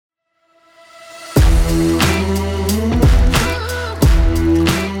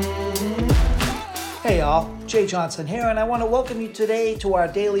Jay Johnson here, and I want to welcome you today to our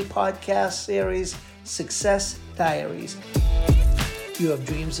daily podcast series, Success Diaries. You have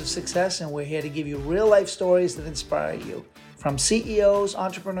dreams of success, and we're here to give you real-life stories that inspire you. From CEOs,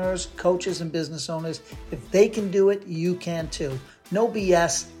 entrepreneurs, coaches, and business owners, if they can do it, you can too. No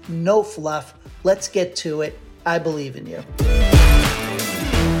BS, no fluff. Let's get to it. I believe in you.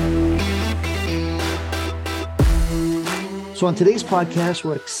 So on today's podcast,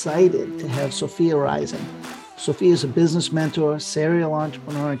 we're excited to have Sophia Rising. Sophia is a business mentor, serial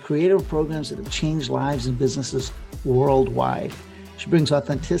entrepreneur, and creator of programs that have changed lives and businesses worldwide. She brings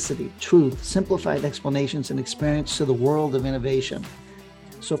authenticity, truth, simplified explanations, and experience to the world of innovation.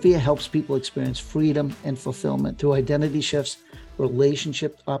 Sophia helps people experience freedom and fulfillment through identity shifts,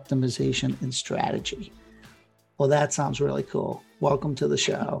 relationship optimization, and strategy. Well, that sounds really cool. Welcome to the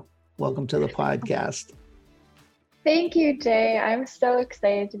show. Welcome to the podcast. Thank you, Jay. I'm so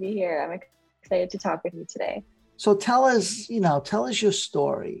excited to be here. I'm excited to talk with you today. So tell us your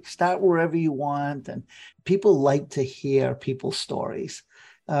story. Start wherever you want. And people like to hear people's stories.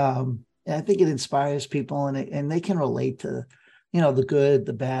 And I think it inspires people, and they can relate to, the good,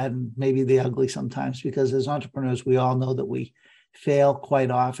 the bad, and maybe the ugly sometimes, because as entrepreneurs, we all know that we fail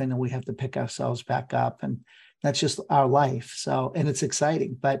quite often and we have to pick ourselves back up. And that's just our life. So, and it's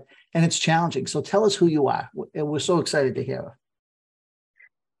exciting, and it's challenging. So tell us who you are. We're so excited to hear.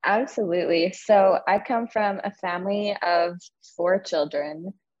 Absolutely. So I come from a family of 4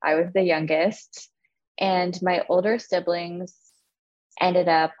 children. I was the youngest, and my older siblings ended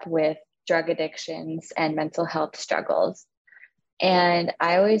up with drug addictions and mental health struggles. And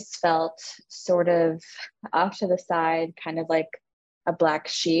I always felt sort of off to the side, kind of like a black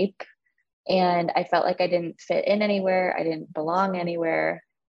sheep. And I felt like I didn't fit in anywhere. I didn't belong anywhere.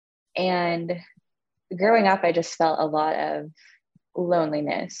 And growing up, I just felt a lot of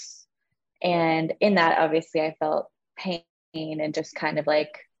loneliness. And in that, obviously, I felt pain and just kind of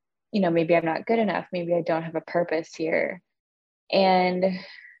like, maybe I'm not good enough. Maybe I don't have a purpose here. And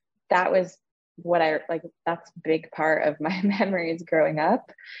that was that's a big part of my memories growing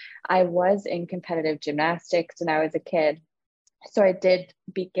up. I was in competitive gymnastics when I was a kid. So I did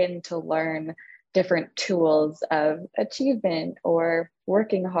begin to learn different tools of achievement or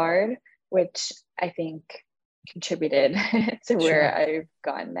working hard, which I think contributed to where I've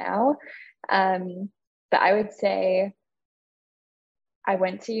gone now. But I would say I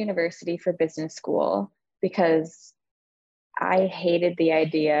went to university for business school because I hated the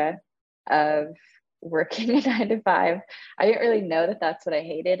idea of working a 9-to-5. I didn't really know that that's what I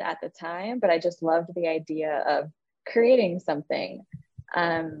hated at the time, but I just loved the idea of creating something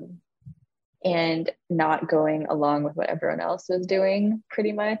and not going along with what everyone else was doing.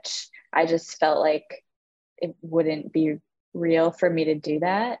 Pretty much, I just felt like it wouldn't be real for me to do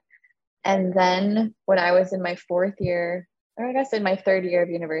that. And then when I was in my 4th year, or I guess in my 3rd year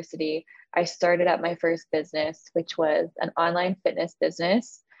of university, I started up my first business, which was an online fitness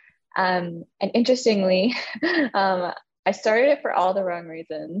business. And interestingly, I started it for all the wrong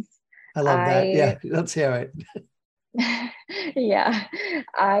reasons. I love that. Yeah, let's hear it. Yeah,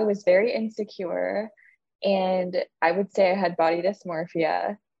 I was very insecure, and I would say I had body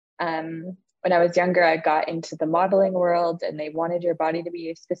dysmorphia. When I was younger, I got into the modeling world, and they wanted your body to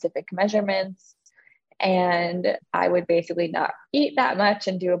be specific measurements. And I would basically not eat that much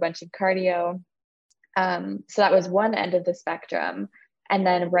and do a bunch of cardio. So that was one end of the spectrum. And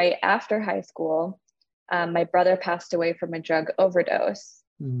then right after high school, my brother passed away from a drug overdose.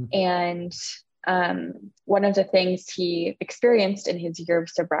 And one of the things he experienced in his year of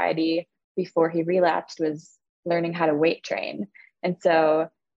sobriety before he relapsed was learning how to weight train. And so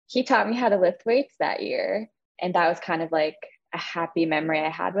he taught me how to lift weights that year. And that was kind of like a happy memory I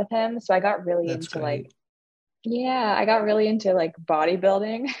had with him. So I got really into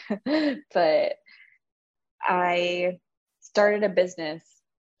bodybuilding, but I started a business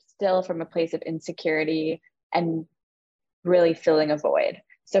still from a place of insecurity and really filling a void.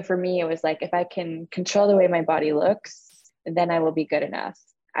 So for me, it was like, if I can control the way my body looks, then I will be good enough.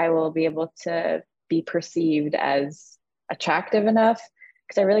 I will be able to be perceived as attractive enough,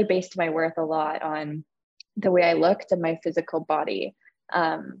 because I really based my worth a lot on the way I looked and my physical body.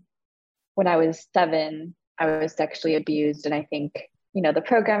 When I was 7, I was sexually abused. And I think, the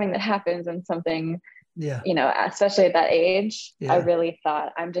programming that happens when something, especially at that age, I really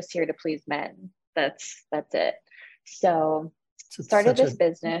thought, I'm just here to please men. That's it. So started this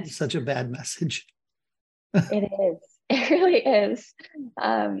business. Such a bad message. It is. It really is.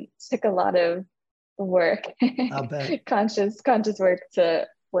 Took a lot of work, I'll bet. conscious work to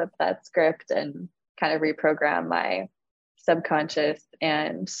flip that script and kind of reprogram my subconscious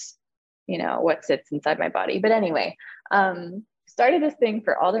and, what sits inside my body. But anyway, started this thing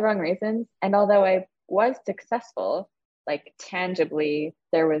for all the wrong reasons. And although I was successful, like tangibly,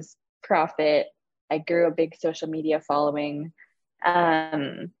 there was profit. I grew a big social media following.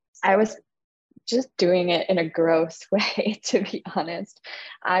 I was just doing it in a gross way, to be honest.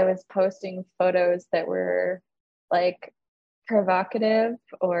 I was posting photos that were like provocative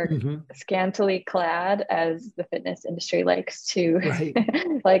or scantily clad, as the fitness industry likes to Right.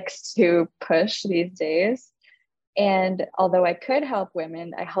 likes to push these days. And although I could help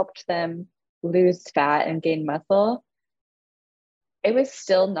women, I helped them lose fat and gain muscle. It was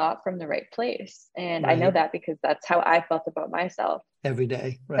still not from the right place. And I know Right. that because that's how I felt about myself. Every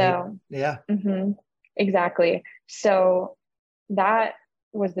day. Right. So, Yeah. exactly. So that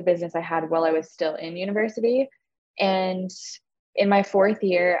was the business I had while I was still in university. And in my fourth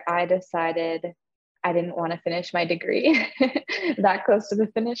year, I decided I didn't want to finish my degree that close to the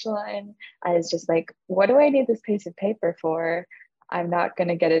finish line. I was just like, what do I need this piece of paper for? I'm not going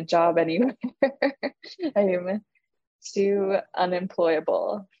to get a job anywhere. I'm too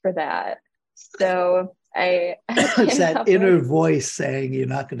unemployable for that. So I It's came that up with, inner voice saying you're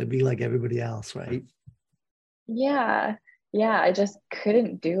not going to be like everybody else, right? yeah, I just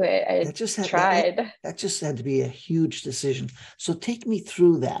couldn't do it. I That just had tried. that just had to be a huge decision. So take me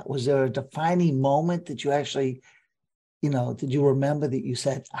through that. Was there a defining moment that you actually, did you remember that you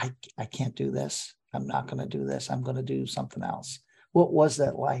said, I can't do this. I'm not going to do this. I'm going to do something else. What was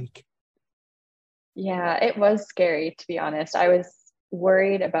that like? Yeah, it was scary, to be honest. I was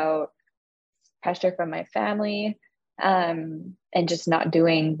worried about pressure from my family, and just not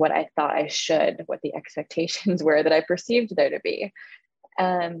doing what I thought I should, what the expectations were that I perceived there to be.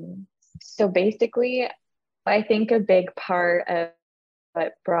 So basically, I think a big part of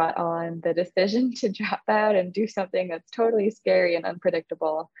what brought on the decision to drop out and do something that's totally scary and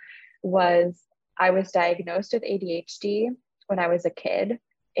unpredictable was I was diagnosed with ADHD when I was a kid.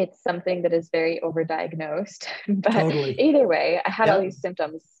 It's something that is very overdiagnosed. But Totally. either way, I had all Yep. these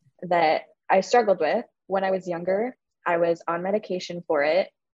symptoms that I struggled with when I was younger. I was on medication for it,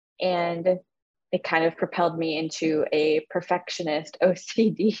 and it kind of propelled me into a perfectionist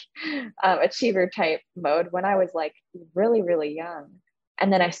OCD achiever type mode when I was like really, really young.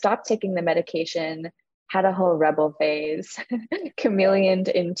 And then I stopped taking the medication, had a whole rebel phase, chameleoned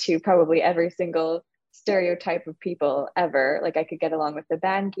into probably every single stereotype of people ever. Like I could get along with the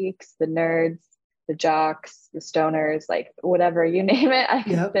band geeks, the nerds, the jocks, the stoners, like whatever you name it, I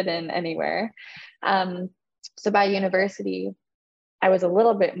could Yep. fit in anywhere. So by university, I was a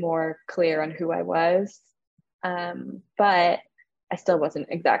little bit more clear on who I was, but I still wasn't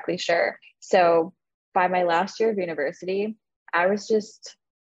exactly sure. So by my last year of university,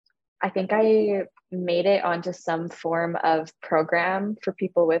 I think I made it onto some form of program for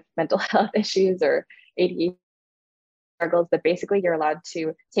people with mental health issues or ADHD struggles, that basically you're allowed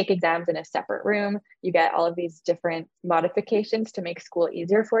to take exams in a separate room. You get all of these different modifications to make school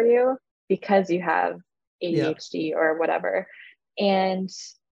easier for you because you have Yep. ADHD or whatever. And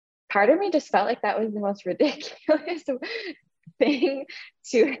part of me just felt like that was the most ridiculous thing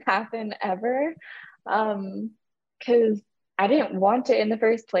to happen ever. Because I didn't want it in the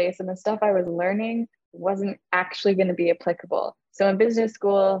first place, and the stuff I was learning wasn't actually going to be applicable. So in business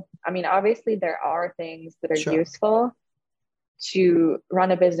school, I mean, obviously there are things that are Sure. useful to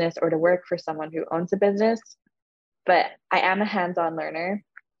run a business or to work for someone who owns a business, but I am a hands-on learner.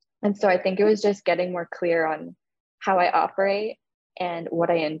 And so I think it was just getting more clear on how I operate and what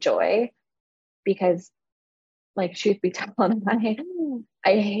I enjoy, because like truth be told,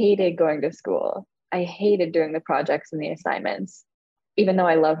 I hated going to school. I hated doing the projects and the assignments. Even though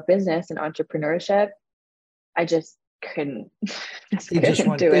I love business and entrepreneurship, I just couldn't just They just couldn't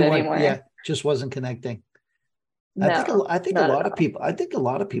weren't, do they it weren't, yeah, anymore. just wasn't connecting. No, I think a not at lot of all. people, I think a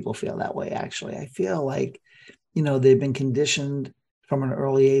lot of people feel that way, actually. I feel like, they've been conditioned from an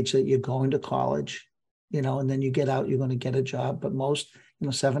early age that you're going to college, and then you get out, you're going to get a job. But most,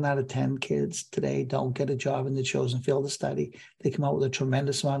 7 out of 10 kids today don't get a job in the chosen field of study. They come out with a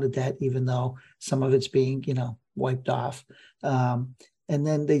tremendous amount of debt, even though some of it's being, wiped off. And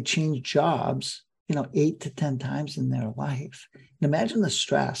then they change jobs, 8 to 10 times in their life. And imagine the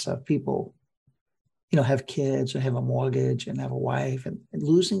stress of people, have kids or have a mortgage and have a wife, and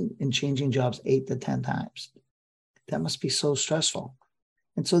losing and changing jobs 8 to 10 times. That must be so stressful.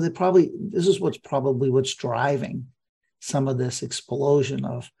 And so this is what's driving some of this explosion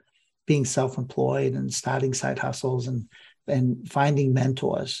of being self-employed and starting side hustles and finding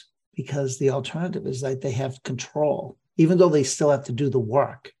mentors, because the alternative is that they have control, even though they still have to do the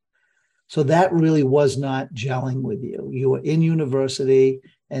work. So that really was not gelling with you. You were in university,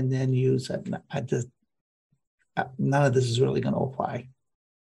 and then you said, none of this is really going to apply.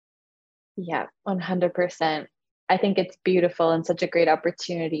 Yeah, 100%. I think it's beautiful and such a great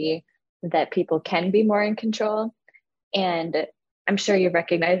opportunity that people can be more in control. And I'm sure you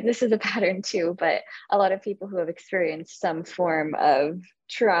recognize this is a pattern too, but a lot of people who have experienced some form of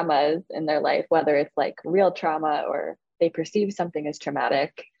traumas in their life, whether it's like real trauma or they perceive something as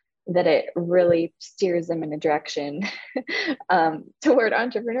traumatic, that it really steers them in a direction toward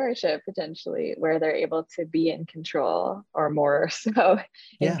entrepreneurship potentially, where they're able to be in control, or more so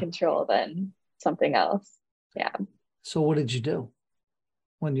in control than something else. Yeah. So what did you do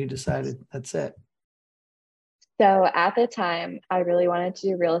when you decided that's it? So at the time, I really wanted to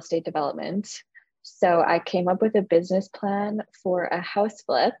do real estate development. So I came up with a business plan for a house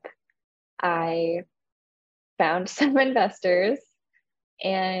flip. I found some investors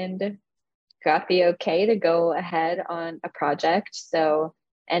and got the okay to go ahead on a project. So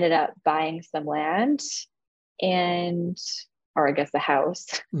ended up buying some land or I guess a house.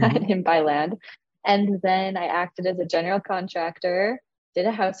 I didn't buy land. And then I acted as a general contractor, did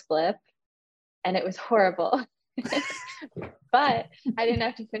a house flip, and it was horrible. But I didn't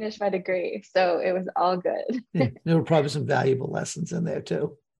have to finish my degree, so it was all good. Yeah, there were probably some valuable lessons in there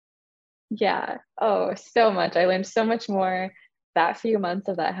too. Yeah. Oh, so much. I learned so much more that few months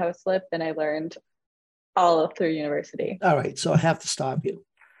of that house flip than I learned all through university. All right. So I have to stop you.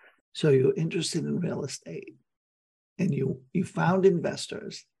 So you're interested in real estate, and you found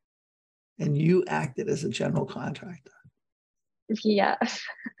investors, and you acted as a general contractor. Yeah.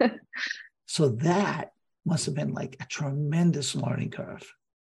 So that must have been like a tremendous learning curve.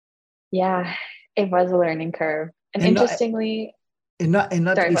 Yeah, it was a learning curve. And interestingly, not to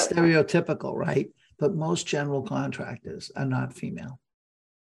be stereotypical, right? But most general contractors are not female.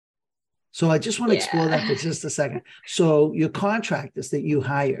 So I just want to explore that for just a second. So your contractors that you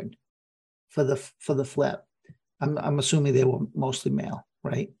hired for the flip, I'm assuming they were mostly male,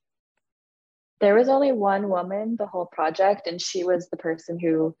 right? There was only one woman the whole project, and she was the person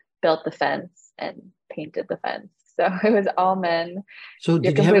who built the fence and painted the fence. So it was all men. So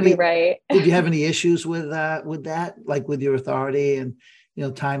you're completely right. Did you have any issues with that, like with your authority and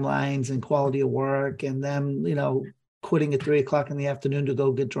timelines and quality of work, and them quitting at 3:00 in the afternoon to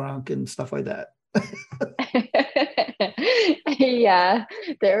go get drunk and stuff like that? Yeah,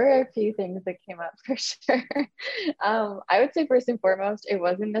 there were a few things that came up for sure. I would say first and foremost, it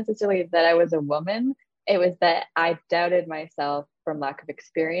wasn't necessarily that I was a woman. It was that I doubted myself from lack of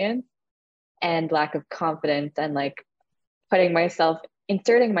experience and lack of confidence, and like inserting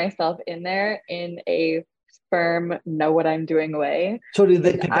myself in there in a firm, know what I'm doing way. So did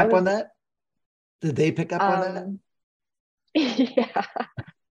they pick up on that? Did they pick up on that? Yeah.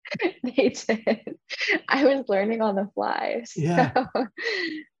 They did. I was learning on the fly. Yeah. So,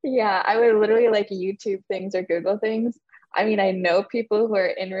 yeah, I would literally like YouTube things or Google things. I mean, I know people who are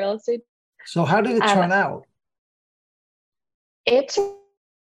in real estate. So how did it turn out? It's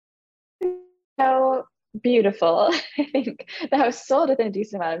so beautiful. I think the house sold within a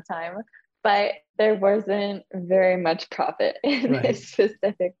decent amount of time, but there wasn't very much profit in this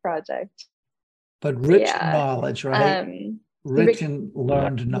specific project. But rich knowledge, right? Rich and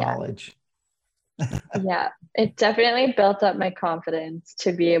learned knowledge. Yeah, it definitely built up my confidence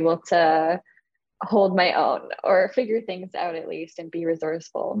to be able to hold my own or figure things out at least and be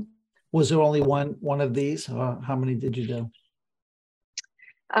resourceful. Was there only one of these, or how many did you do?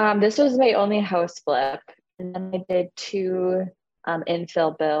 This was my only house flip, and then I did 2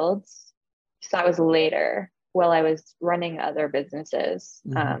 infill builds. So that was later while I was running other businesses.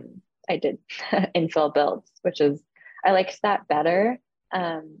 I did infill builds, which is, I liked that better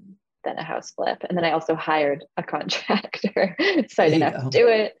than a house flip. And then I also hired a contractor, so I didn't have to do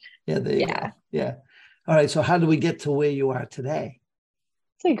it. Yeah, there you go. Yeah. All right. So how do we get to where you are today?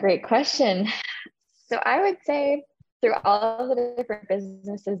 It's a great question. So I would say through all of the different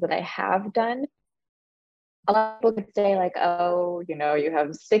businesses that I have done, a lot of people could say like, oh, you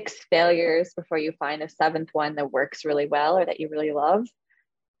have 6 failures before you find a 7th one that works really well or that you really love.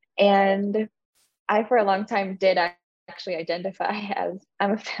 And I, for a long time, did actually identify as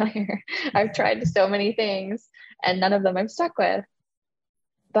I'm a failure. I've tried so many things and none of them I'm stuck with.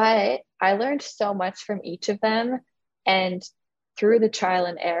 But I learned so much from each of them. And through the trial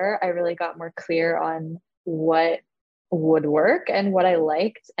and error, I really got more clear on what would work and what I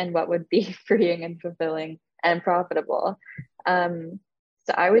liked and what would be freeing and fulfilling and profitable. So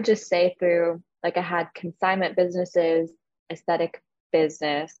I would just say through, like, I had consignment businesses, aesthetic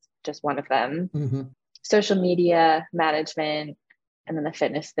business, just one of them, social media management, and then the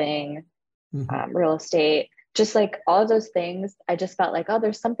fitness thing. Mhm. real estate, just like all of those things. I just felt like, oh,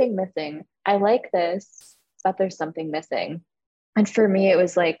 there's something missing. I like this, but there's something missing. And for me, it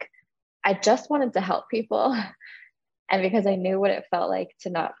was like, I just wanted to help people. And because I knew what it felt like to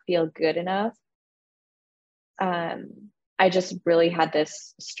not feel good enough, I just really had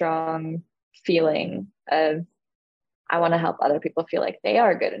this strong feeling of I want to help other people feel like they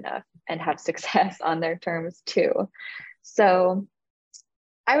are good enough and have success on their terms too. So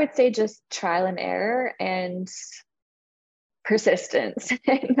I would say just trial and error and persistence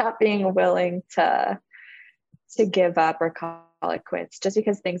and not being willing to give up or call it quits just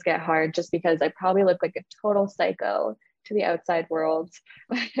because things get hard, just because I probably look like a total psycho to the outside world.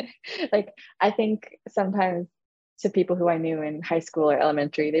 Like, I think sometimes to people who I knew in high school or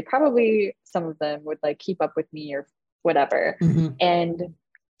elementary, they probably, some of them would like keep up with me or whatever. Mhm. And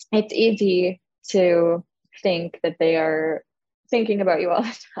it's easy to think that they are thinking about you all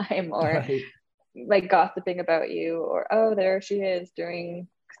the time, or Right. like gossiping about you, or oh, there she is doing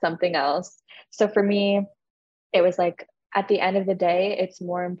something else. So for me, it was like at the end of the day, it's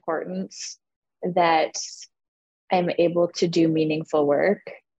more important that I'm able to do meaningful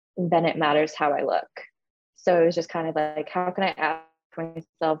work than it matters how I look. So it was just kind of like, how can I ask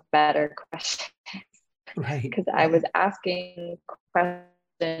myself better questions? Right. Because I was Right. asking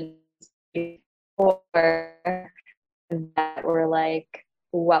questions before that were like,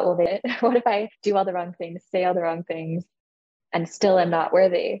 what will they, what if I do all the wrong things, say all the wrong things, and still am not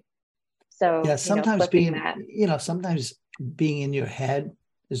worthy? Yeah. So, flipping that. Sometimes being in your head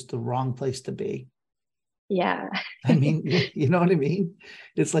is the wrong place to be. Yeah. I mean, you know what I mean?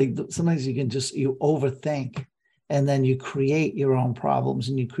 It's like sometimes you overthink, and then you create your own problems,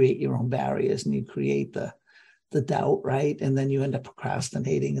 and you create your own barriers, and you create the doubt, right? And then you end up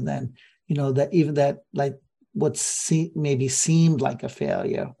procrastinating. And then, that even that, like maybe seemed like a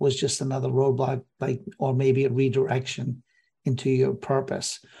failure was just another roadblock, like, or maybe a redirection into your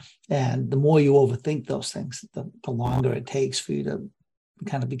purpose. And the more you overthink those things, the longer it takes for you to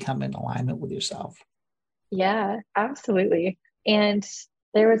kind of become in alignment with yourself. Yeah, absolutely. And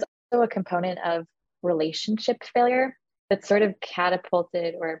there was also a component of relationship failure that sort of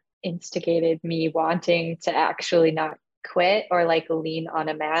catapulted or instigated me wanting to actually not quit or like lean on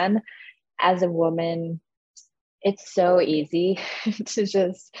a man. As a woman, it's so easy to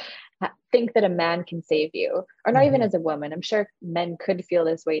just think that a man can save you, or not even Mhm. as a woman. I'm sure men could feel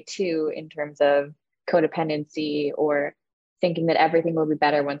this way too, in terms of codependency or thinking that everything will be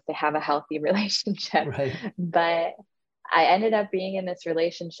better once they have a healthy relationship. Right. But I ended up being in this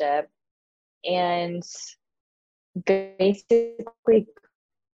relationship and basically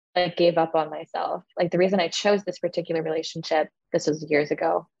like gave up on myself. Like the reason I chose this particular relationship, this was years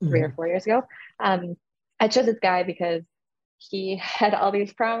ago, 3 or 4 years ago. Um, I chose this guy because he had all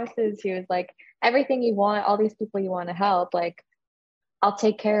these promises. He was like, everything you want, all these people you want to help, like, I'll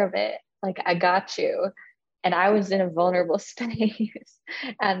take care of it. Like, I got you. And I was in a vulnerable space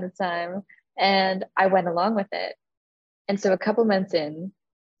at the time. And I went along with it. And so a couple months in,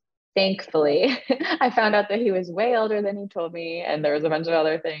 thankfully, I found out that he was way older than he told me. And there was a bunch of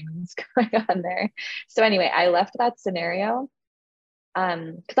other things going on there. So anyway, I left that scenario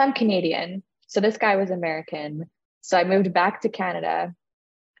because I'm Canadian. So this guy was American. So I moved back to Canada.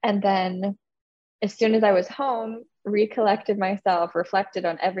 And then as soon as I was home, recollected myself, reflected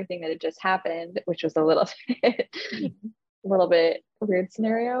on everything that had just happened, which was a little bit, a little bit weird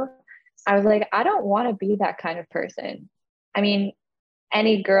scenario. I was like, I don't want to be that kind of person. I mean,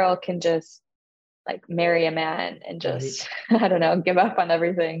 any girl can just like marry a man and Right. just, I don't know, give up on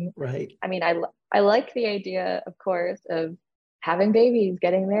everything. Right. I mean, I like the idea, of course, of having babies,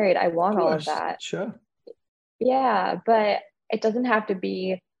 getting married. I Of want all of course. that. Sure. Yeah, but it doesn't have to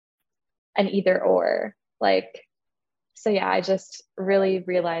be an either or. Like, so yeah, I just really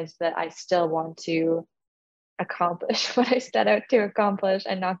realized that I still want to accomplish what I set out to accomplish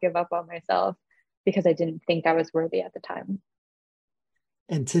and not give up on myself because I didn't think I was worthy at the time.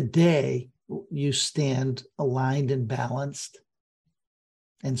 And today you stand aligned and balanced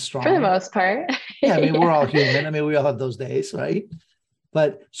and For the strong. most part. Yeah. I mean, we're all Yeah. human. I mean, we all have those days, right?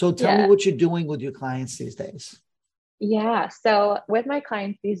 But so tell me Yeah. what you're doing with your clients these days. Yeah. So with my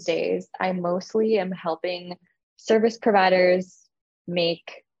clients these days, I mostly am helping service providers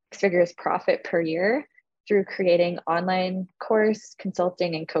make 6 figures profit per year through creating online course,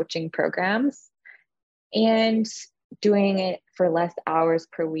 consulting, and coaching programs, and doing it for less hours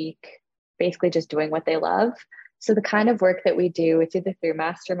per week, basically just doing what they love. So the kind of work that we do, it's either through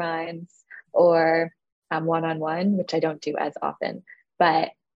masterminds or one-on-one, which I don't do as often.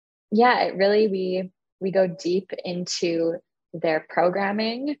 But yeah, it really we go deep into their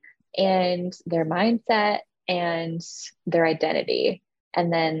programming and their mindset and their identity.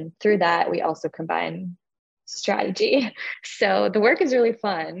 And then through that, we also combine strategy. So the work is really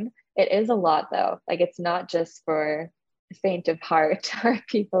fun. It is a lot though. Like it's not just for the faint of heart or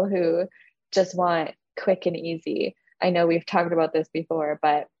people who just want quick and easy. I know we've talked about this before,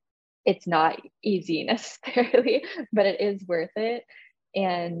 but it's not easy necessarily, but it is worth it.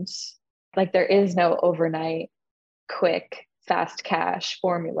 And like there is no overnight quick fast cash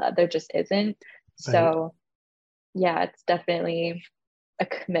formula. There just isn't. Right. So yeah, it's definitely a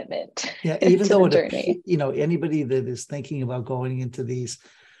commitment Yeah, even to though the journey. anybody that is thinking about going into this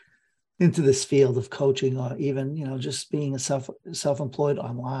field of coaching, or even, just being a self-employed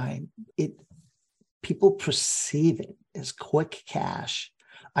online, people perceive it as quick cash.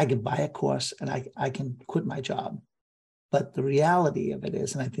 I can buy a course and I can quit my job. But the reality of it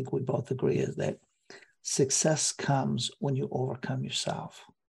is, and I think we both agree, is that success comes when you overcome yourself.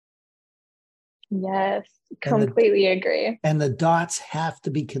 Yes, And completely agree. the dots have to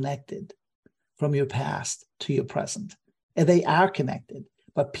be connected from your past to your present. And they are connected,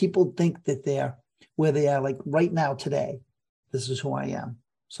 but people think that they're where they are, like right now, today. This is who I am.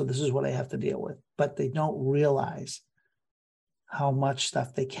 So this is what I have to deal with. But they don't realize how much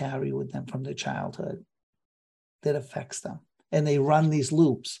stuff they carry with them from their childhood that affects them. And they run these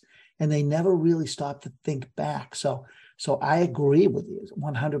loops and they never really stop to think back. So I agree with you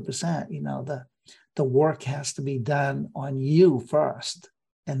 100%. The work has to be done on you first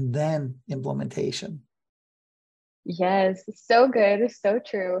and then implementation. Yes, so good, so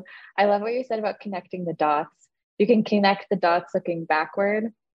true. I love what you said about connecting the dots. You can connect the dots looking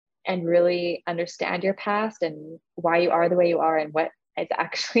backward and really understand your past and why you are the way you are and what is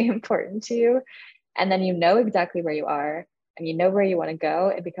actually important to you. And then you know exactly where you are and you know where you want to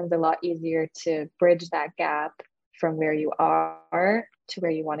go. It becomes a lot easier to bridge that gap from where you are to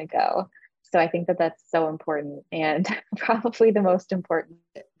where you want to go. So I think that that's so important and probably the most important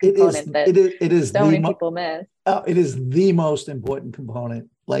It is component that it is so many people miss. it is the most important component,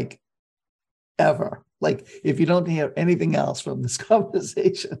 like, ever. Like, if you don't hear anything else from this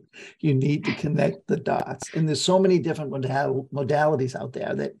conversation, you need to connect the dots. And there's so many different modalities out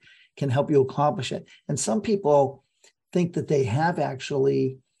there that can help you accomplish it. And some people think that they have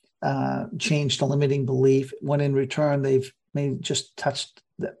actually changed a limiting belief, when in return they've maybe just touched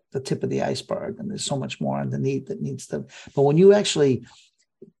the tip of the iceberg, and there's so much more underneath that needs to. But when you actually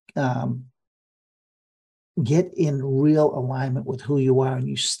get in real alignment with who you are and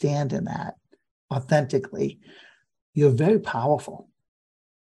you stand in that authentically, you're very powerful.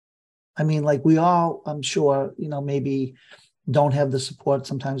 I mean, like, we all, I'm sure, maybe don't have the support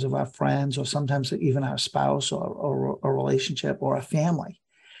sometimes of our friends, or sometimes even our spouse, or a relationship, or a family.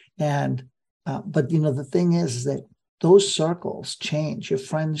 And, but the thing is that those circles change, your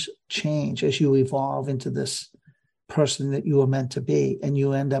friends change as you evolve into this person that you were meant to be. And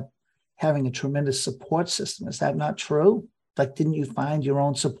you end up having a tremendous support system. Is that not true? Like, didn't you find your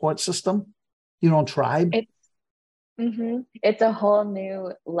own support system, your own tribe? It's a whole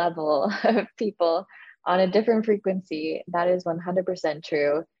new level of people on a different frequency. That is 100%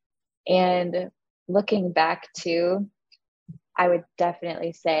 true. And looking back to, I would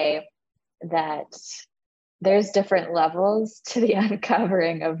definitely say that there's different levels to the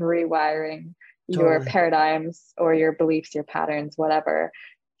uncovering of rewiring your Totally. paradigms or your beliefs, your patterns, whatever.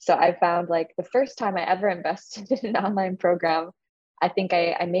 So I found, like, the first time I ever invested in an online program, I think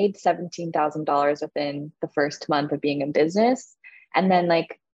I made $17,000 within the first month of being in business. And then,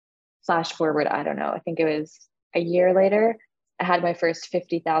 like, flash forward, I don't know, I think it was a year later, I had my first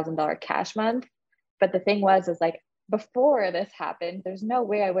 $50,000 cash month. But the thing was like, before this happened, there's no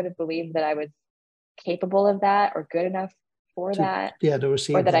way I would have believed that I was capable of that or good enough for that, To or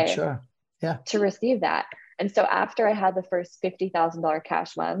receive that that. I Sure. Yeah. to receive that. And so after I had the first $50,000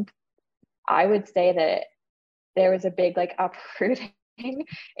 cash month, I would say that there was a big, like, uprooting,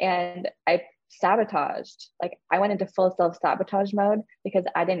 and I sabotaged. Like, I went into full self-sabotage mode because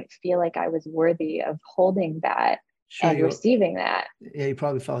I didn't feel like I was worthy of holding that Sure. and receiving that. You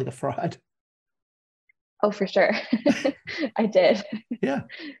probably felt like a fraud. Oh, for sure. I did. Yeah.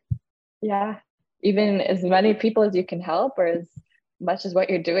 Yeah. Even as many people as you can help, or as much as what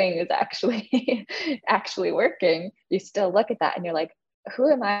you're doing is actually actually working, you still look at that and you're like,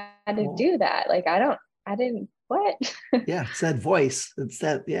 who am I to Well, do that? Like, I didn't, what? yeah. It's that voice. It's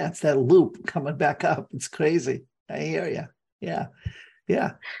that loop coming back up. It's crazy. I hear you. Yeah.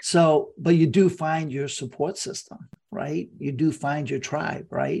 Yeah. So, but you do find your support system, right? You do find your tribe,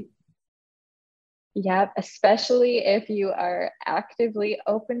 right? Yeah, especially if you are actively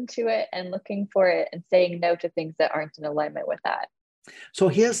open to it and looking for it and saying no to things that aren't in alignment with that. So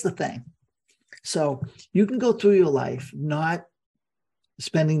here's the thing. So you can go through your life not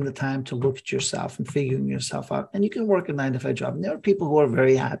spending the time to look at yourself and figuring yourself out. And you can work a 9 to 5 job. And there are people who are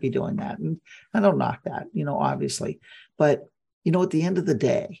very happy doing that. And I don't knock that, obviously. But, at the end of the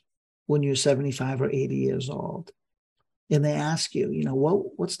day, when you're 75 or 80 years old, and they ask you,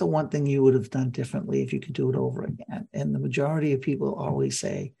 what's the one thing you would have done differently if you could do it over again? And the majority of people always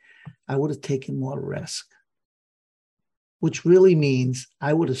say, I would have taken more risk, which really means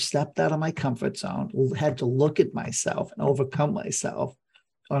I would have stepped out of my comfort zone, had to look at myself and overcome myself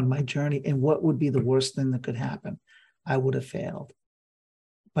on my journey. And what would be the worst thing that could happen? I would have failed,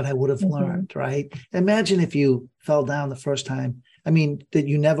 but I would have learned, right? Imagine if you fell down the first time. That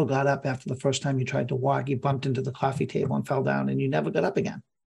you never got up after the first time you tried to walk, you bumped into the coffee table and fell down and you never got up again.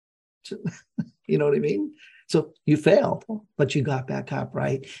 So, you know what I mean? So you failed, but you got back up,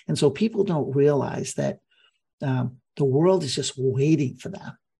 right? And so people don't realize that the world is just waiting for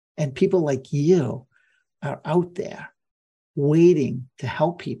them. And people like you are out there waiting to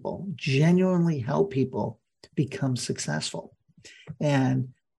help people, genuinely help people become successful.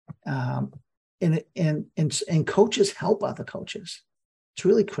 And coaches help other coaches. It's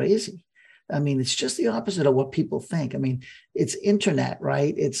really crazy. It's just the opposite of what people think. It's internet,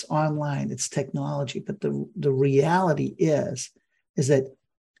 right? It's online, it's technology. But the reality is that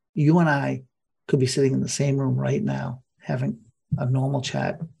you and I could be sitting in the same room right now, having a normal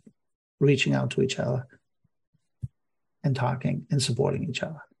chat, reaching out to each other and talking and supporting each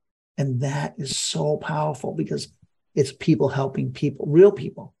other. And that is so powerful because it's people helping people, real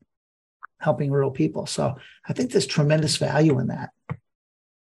people, helping real people. So I think there's tremendous value in that.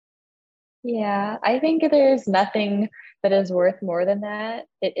 Yeah, I think there's nothing that is worth more than that.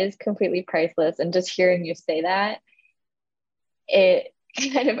 It is completely priceless. And just hearing you say that, it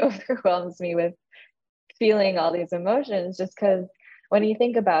kind of overwhelms me with feeling all these emotions, just because when you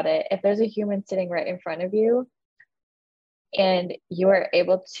think about it, if there's a human sitting right in front of you and you are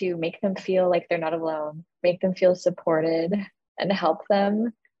able to make them feel like they're not alone, make them feel supported and help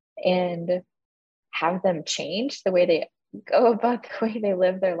them and have them change the way they go about the way they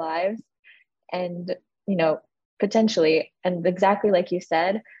live their lives. And, potentially, and exactly like you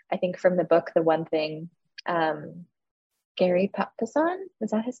said, I think from the book, The One Thing, Gary Papasan,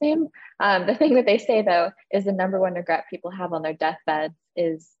 is that his name? The thing that they say, though, is the number one regret people have on their deathbeds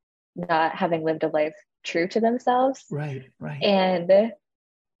is not having lived a life true to themselves. Right. And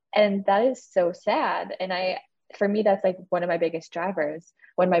that is so sad. And for me, that's like one of my biggest drivers.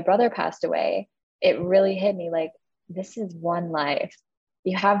 When my brother passed away, it really hit me like, this is one life.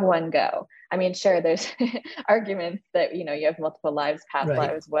 You have one go. Sure, there's arguments that, you have multiple lives, past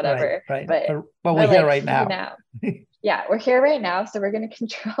lives, whatever. Right. But we're here right now. Yeah, we're here right now. So we're going to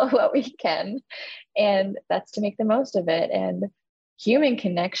control what we can. And that's to make the most of it. And human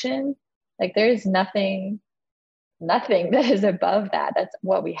connection, like there's nothing that is above that. That's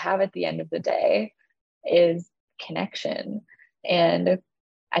what we have at the end of the day is connection. And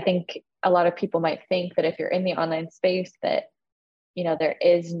I think a lot of people might think that if you're in the online space that, there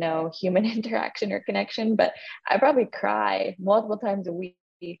is no human interaction or connection, but I probably cry multiple times a week,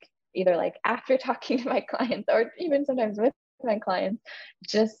 either like after talking to my clients or even sometimes with my clients,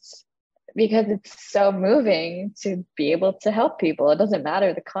 just because it's so moving to be able to help people. It doesn't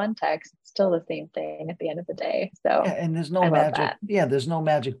matter the context, it's still the same thing at the end of the day. So yeah, and there's no magic. Yeah, there's no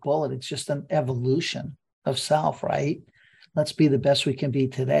magic bullet. It's just an evolution of self, right? Let's be the best we can be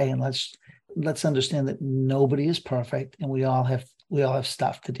today. And let's understand that nobody is perfect and we all have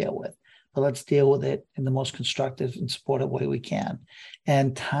stuff to deal with, but let's deal with it in the most constructive and supportive way we can.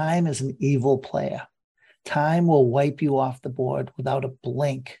 And time is an evil player. Time will wipe you off the board without a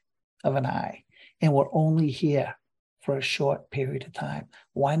blink of an eye. And we're only here for a short period of time.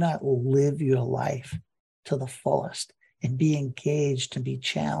 Why not live your life to the fullest and be engaged and be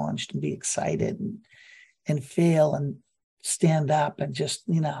challenged and be excited and fail and stand up and just,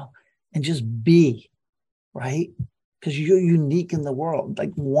 and just be, right? Because you're unique in the world.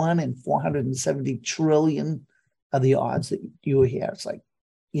 Like 1 in 470 trillion are the odds that you are here. It's like,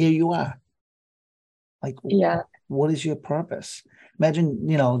 here you are. Like, yeah. What is your purpose? Imagine,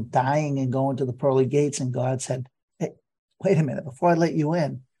 dying and going to the pearly gates and God said, hey, wait a minute, before I let you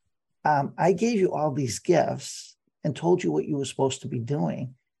in, I gave you all these gifts and told you what you were supposed to be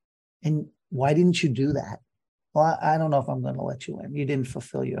doing. And why didn't you do that? Well, I don't know if I'm going to let you in. You didn't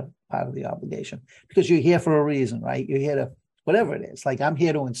fulfill your part of the obligation because you're here for a reason, right? You're here to, whatever it is. Like I'm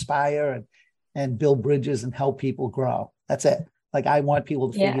here to inspire and build bridges and help people grow. That's it. Like I want people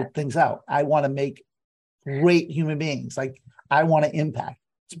to figure things out. I want to make great human beings. Like I want to impact.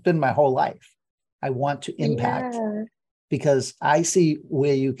 It's been my whole life. I want to impact because I see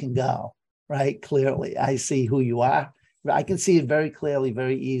where you can go, right? Clearly, I see who you are. I can see it very clearly,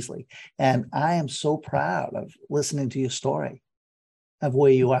 very easily. And I am so proud of listening to your story of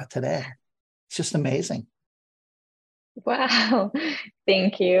where you are today. It's just amazing. Wow.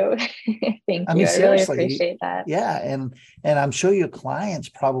 Thank you. Thank I you. mean, I really seriously, appreciate that. yeah. And I'm sure your clients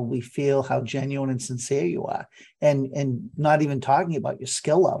probably feel how genuine and sincere you are. And not even talking about your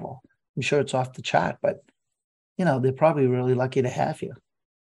skill level. I'm sure it's off the chart, but they're probably really lucky to have you.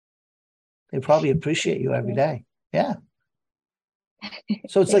 They probably appreciate you every day. Yeah.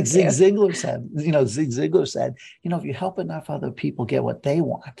 So it's like Thank Zig you. Ziglar said, if you help enough other people get what they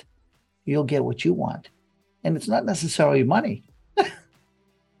want, you'll get what you want. And it's not necessarily money,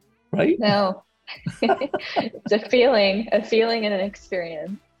 right? No, it's a feeling and an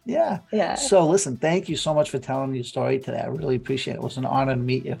experience. Yeah. Yeah. So listen, thank you so much for telling your story today. I really appreciate it. It was an honor to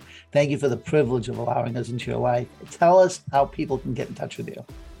meet you. Thank you for the privilege of allowing us into your life. Tell us how people can get in touch with you.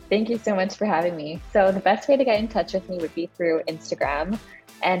 Thank you so much for having me. So the best way to get in touch with me would be through Instagram.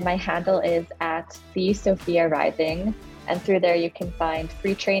 And my handle is at the Sophia Rising. And through there, you can find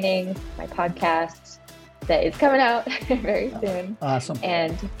free training, my podcast that is coming out very soon. Awesome.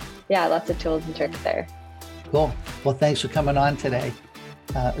 And yeah, lots of tools and tricks there. Cool. Well, thanks for coming on today.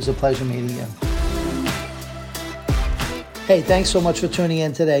 It was a pleasure meeting you. Hey, thanks so much for tuning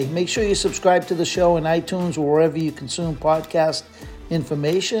in today. Make sure you subscribe to the show in iTunes or wherever you consume podcast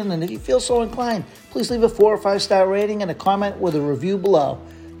information. And if you feel so inclined, please leave a 4 or 5 star rating and a comment with a review below.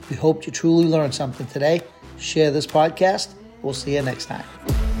 We hope you truly learned something today. Share this podcast. We'll see you next time.